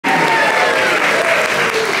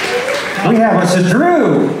We have us a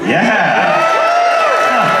Drew. Yeah.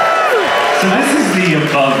 So this is the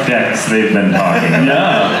above decks they've been talking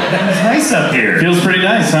about. Yeah. It's nice up here. Feels pretty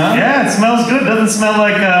nice, huh? Yeah, it smells good. Doesn't smell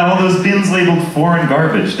like all those bins labeled foreign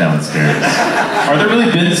garbage downstairs. Are there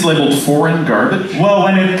really bins labeled foreign garbage? Well,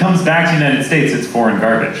 when it comes back to the United States, it's foreign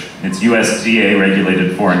garbage. It's USDA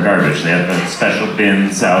regulated foreign garbage. They have the special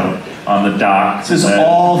bins out on the dock. This is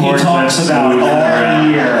all he talks about all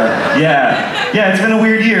year. Yeah, it's been a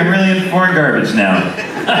weird year. I'm really into foreign garbage now.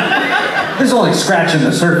 There's only scratching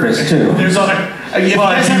the surface, too. There's other. If you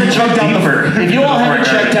guys haven't checked out if you all haven't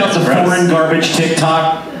checked out the foreign garbage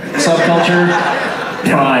TikTok subculture,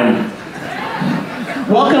 prime.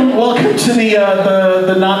 Welcome to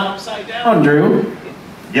the not upside down, Drew.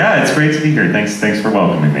 Yeah, it's great to be here. Thanks for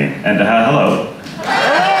welcoming me. And hello.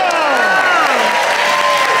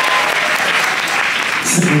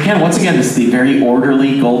 Again, once again, this is the very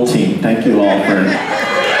orderly gold team. Thank you all for.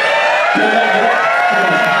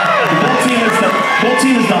 The gold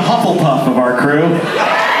team is the Hufflepuff of our crew.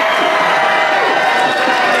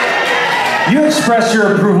 You express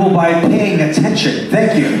your approval by paying attention.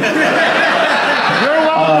 Thank you. You're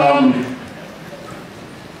welcome.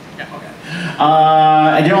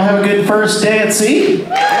 Did you all have a good first day at sea?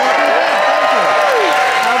 How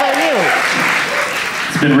about you?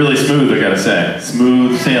 It's been really smooth, I gotta say.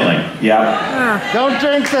 Smooth sailing. Yeah. Don't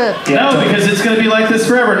jinx it. Yeah, No, because it's gonna be like this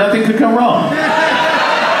forever. Nothing could go wrong.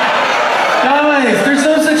 Guys, there's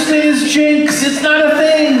no such thing as jinx. It's not a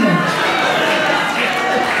thing.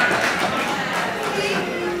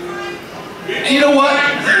 You know what?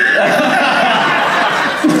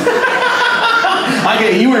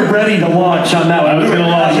 Okay, you were ready to launch on that one. I was gonna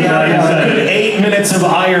launch it, but I decided. 8 minutes of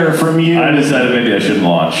ire from you. I decided maybe I shouldn't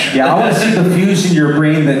launch. Yeah, I want to see the fuse in your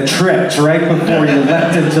brain that tripped right before you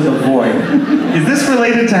leapt into the void. Is this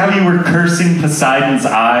related to how you were cursing Poseidon's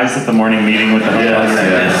eyes at the morning meeting with the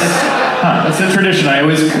Yes. Huh. That's a tradition. I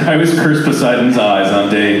always curse Poseidon's eyes on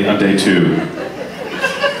day 2.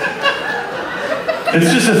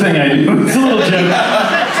 It's just a thing I do. It's a little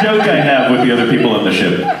joke I have with the other people on the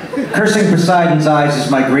ship. Cursing Poseidon's Eyes is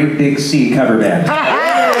my Great Big Sea cover band.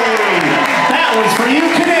 That was for you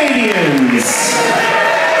Canadians.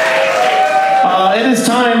 It is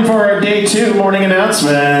time for our day 2 morning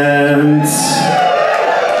announcements.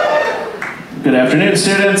 Good afternoon,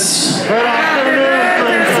 students. Good afternoon,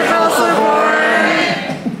 Principal Support.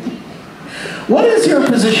 What is your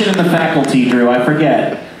position in the faculty, Drew? I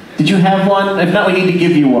forget. Did you have one? If not, we need to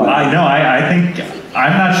give you one. I know. I think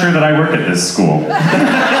I'm not sure that I work at this school.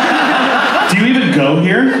 Do you even go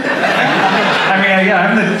here? I mean, yeah,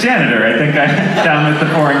 I'm the janitor. I think I'm down with the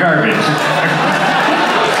foreign garbage.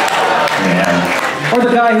 Yeah. Or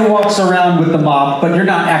the guy who walks around with the mop, but you're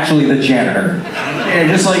not actually the janitor. Yeah,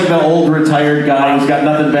 just like the old retired guy who's got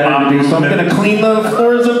nothing better to do, so I'm going to clean the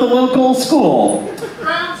floors of the local school.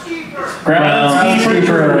 Groundskeeper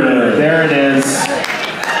Drew. There it is.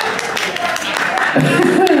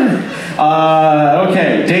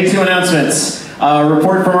 Okay, day 2 announcements.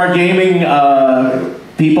 Report from our gaming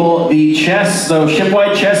people. The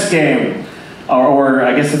shipwide chess game, or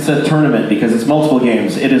I guess it's a tournament because it's multiple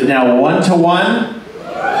games. It is now 1-to-1,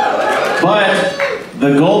 but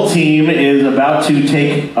the gold team is about to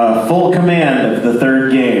take full command of the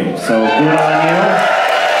 3rd game. So good on you.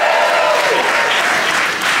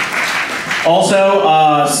 Also,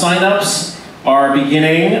 signups are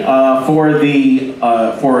beginning for the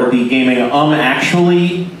gaming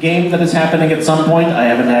Actually game that is happening at some point. I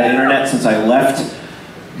haven't had internet since I left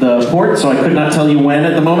the port, so I could not tell you when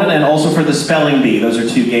at the moment, and also for the Spelling Bee. Those are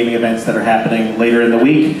 2 gaming events that are happening later in the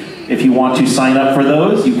week. If you want to sign up for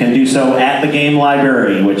those, you can do so at the Game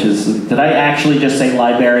Liberry, which is, did I actually just say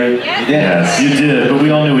library? Yes, You did, but we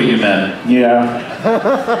all knew what you meant. Yeah.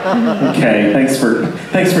 Okay, thanks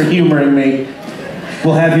for humoring me.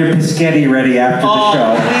 We'll have your biscotti ready after the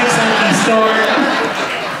show. Thanks, Unky Store.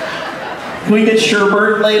 Can we get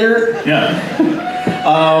sherbet later? Yeah.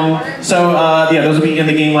 Yeah, those will be in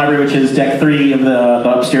the Game Library, which is deck 3 of the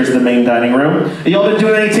upstairs of the main dining room. Have y'all been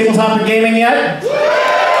doing any tabletop gaming yet?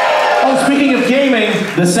 Oh, speaking of gaming,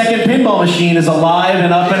 the second pinball machine is alive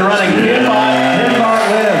and up and running. Pinball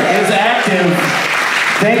is active.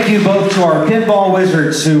 Thank you both to our pinball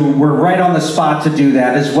wizards who were right on the spot to do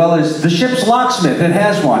that, as well as the ship's locksmith that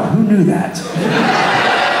has one. Who knew that?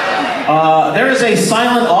 There is a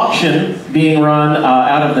silent auction being run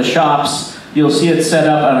out of the shops. You'll see it set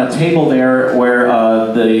up on a table there where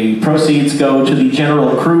the proceeds go to the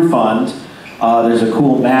general crew fund. There's a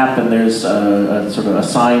cool map and there's a sort of a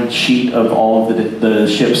signed sheet of all of the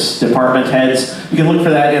ship's department heads. You can look for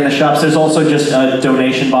that in the shops. There's also just a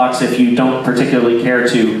donation box if you don't particularly care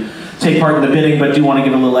to take part in the bidding but do want to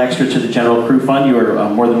give a little extra to the general crew fund, you are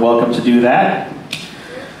more than welcome to do that.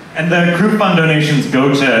 And the crew fund donations go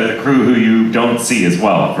to the crew who you don't see as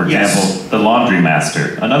well. For example, the laundry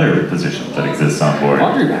master, another position that exists on board.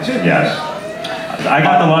 Laundry master? Yeah. I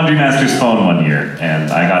got the laundry master's phone one year,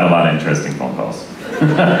 and I got a lot of interesting phone calls.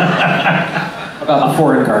 About the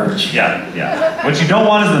foreign garbage. Yeah, yeah. What you don't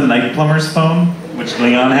want is the night plumber's phone, which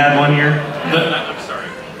Leon had one year. I'm sorry.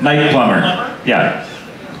 Night plumber. Yeah.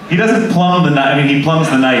 He doesn't plumb the night. I mean, he plumbs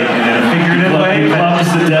the night in a figurative way. He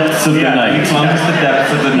plumbs the depths of the night. He plumbs the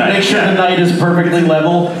depths of the night. Make sure the night is perfectly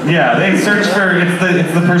level. Yeah, they search for,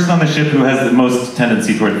 it's the person on the ship who has the most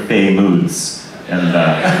tendency toward fey moods. And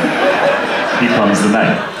he plumbs the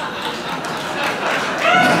night.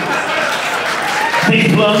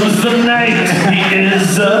 He plumbs the night. He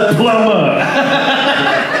is a plumber.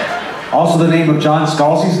 Also the name of John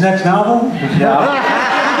Scalzi's next novel? Yeah.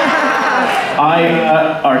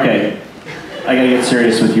 Okay. I gotta get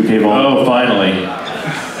serious with you people. Oh, finally.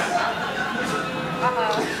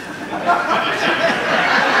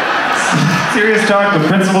 Serious talk, the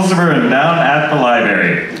principals are down at the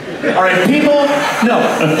library. All right, people, no,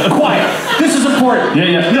 quiet. This is important.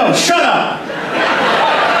 Yeah. No, shut up.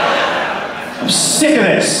 I'm sick of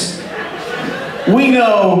this. We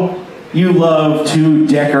know you love to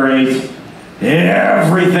decorate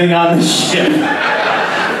everything on the ship.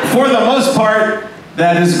 For the most part,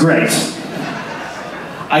 that is great.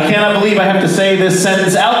 I cannot believe I have to say this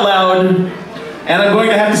sentence out loud, and I'm going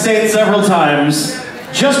to have to say it several times.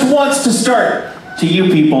 Just once to start, to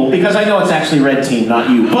you people, because I know it's actually red team, not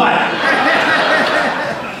you, but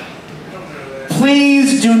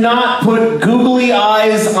please do not put googly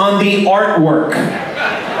eyes on the artwork.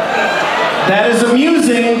 That is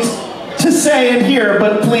amusing to say and hear,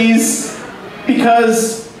 but please,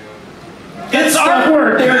 because it's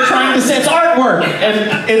artwork. They're trying to say it's artwork,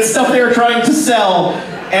 and it's stuff they're trying to sell,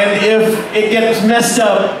 and if it gets messed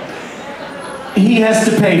up, he has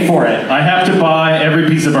to pay for it. I have to buy every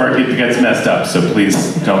piece of art that gets messed up, so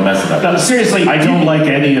please don't mess it up. No, seriously. I don't like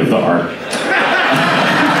any of the art.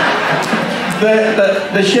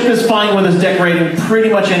 The ship is fine with us decorating pretty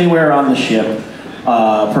much anywhere on the ship,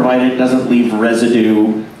 provided it doesn't leave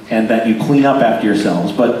residue and that you clean up after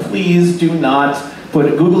yourselves. But please do not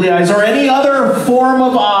put googly eyes or any other form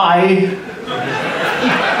of eye.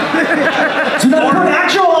 Do not put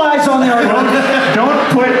actual eyes on there.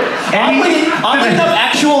 Don't put any... Oddly enough,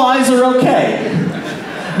 actual eyes are okay.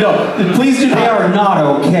 No, please do not. They are not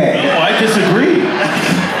okay. Oh, I disagree.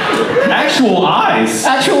 Actual eyes.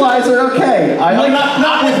 Actual eyes are okay.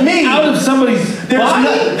 Not with me. Out of somebody's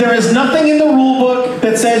body. There is nothing in the rule book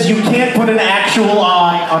that says you can't put an actual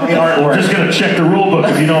eye on the artwork. Just gonna check the rule book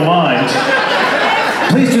if you don't mind.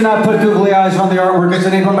 Please do not put googly eyes on the artwork. It's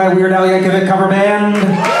the name of my Weird Al Yankovic cover band.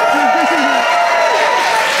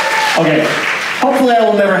 Okay. Hopefully I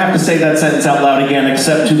will never have to say that sentence out loud again,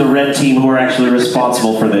 except to the red team who are actually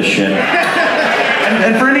responsible for this shit.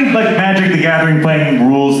 And for any like Magic the Gathering playing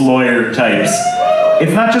rules lawyer types,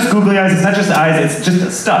 it's not just googly eyes, it's not just eyes, it's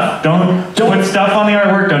just stuff. Don't put stuff on the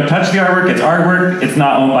artwork, don't touch the artwork, it's artwork, it's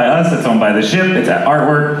not owned by us, it's owned by the ship, it's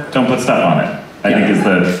artwork, don't put stuff on it. I think is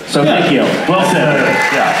the... So thank you. Well said.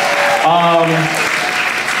 Yeah.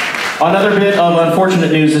 Another bit of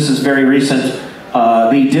unfortunate news, this is very recent.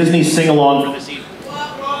 The Disney sing-along for this evening.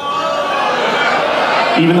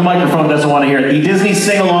 Even the microphone doesn't want to hear it. The Disney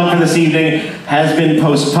sing-along for this evening has been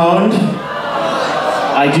postponed.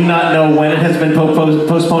 I do not know when it has been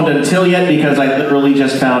postponed until yet because I literally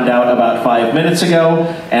just found out about 5 minutes ago,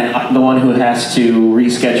 and I'm the one who has to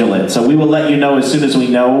reschedule it. So we will let you know as soon as we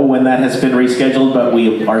know when that has been rescheduled, but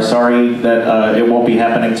we are sorry that it won't be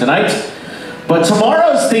happening tonight. But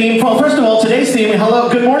tomorrow's theme, well, first of all, today's theme, hello,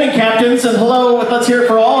 good morning, captains, and hello, let's hear it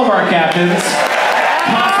for all of our captains,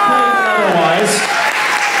 cosplay and otherwise.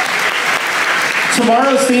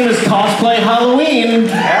 Tomorrow's theme is cosplay Halloween.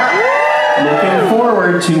 Looking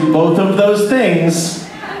forward to both of those things,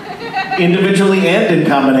 individually and in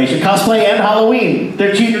combination. Cosplay and Halloween.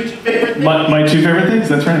 They're two favorite things. My two favorite things,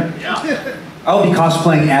 that's right. Yeah. I'll be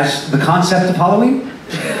cosplaying as the concept of Halloween.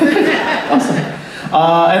 Awesome.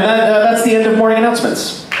 And that's the end of morning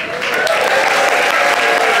announcements.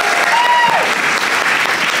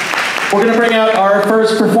 We're going to bring out our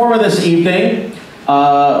first performer this evening.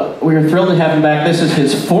 We're thrilled to have him back. This is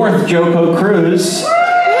his 4th JoCo cruise.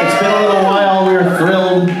 It's been a little while. We're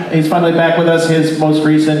thrilled. He's finally back with us. His most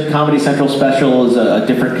recent Comedy Central special is A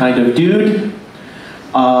Different Kind of Dude.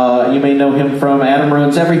 You may know him from Adam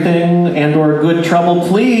Ruins Everything and or Good Trouble.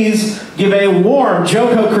 Please give a warm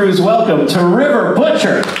JoCo cruise welcome to River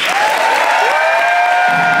Butcher.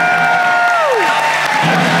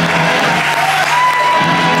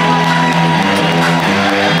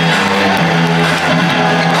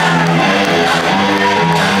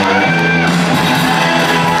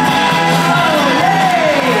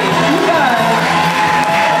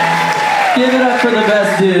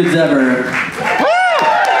 dudes ever.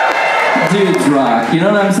 Dudes rock, you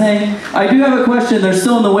know what I'm saying? I do have a question, they're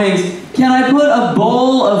still in the wings. Can I put a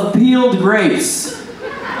bowl of peeled grapes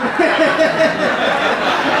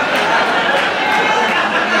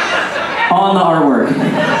on the artwork?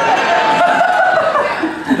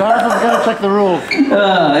 Jonathan's gonna check the rules.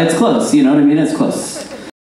 It's close, you know what I mean? It's close.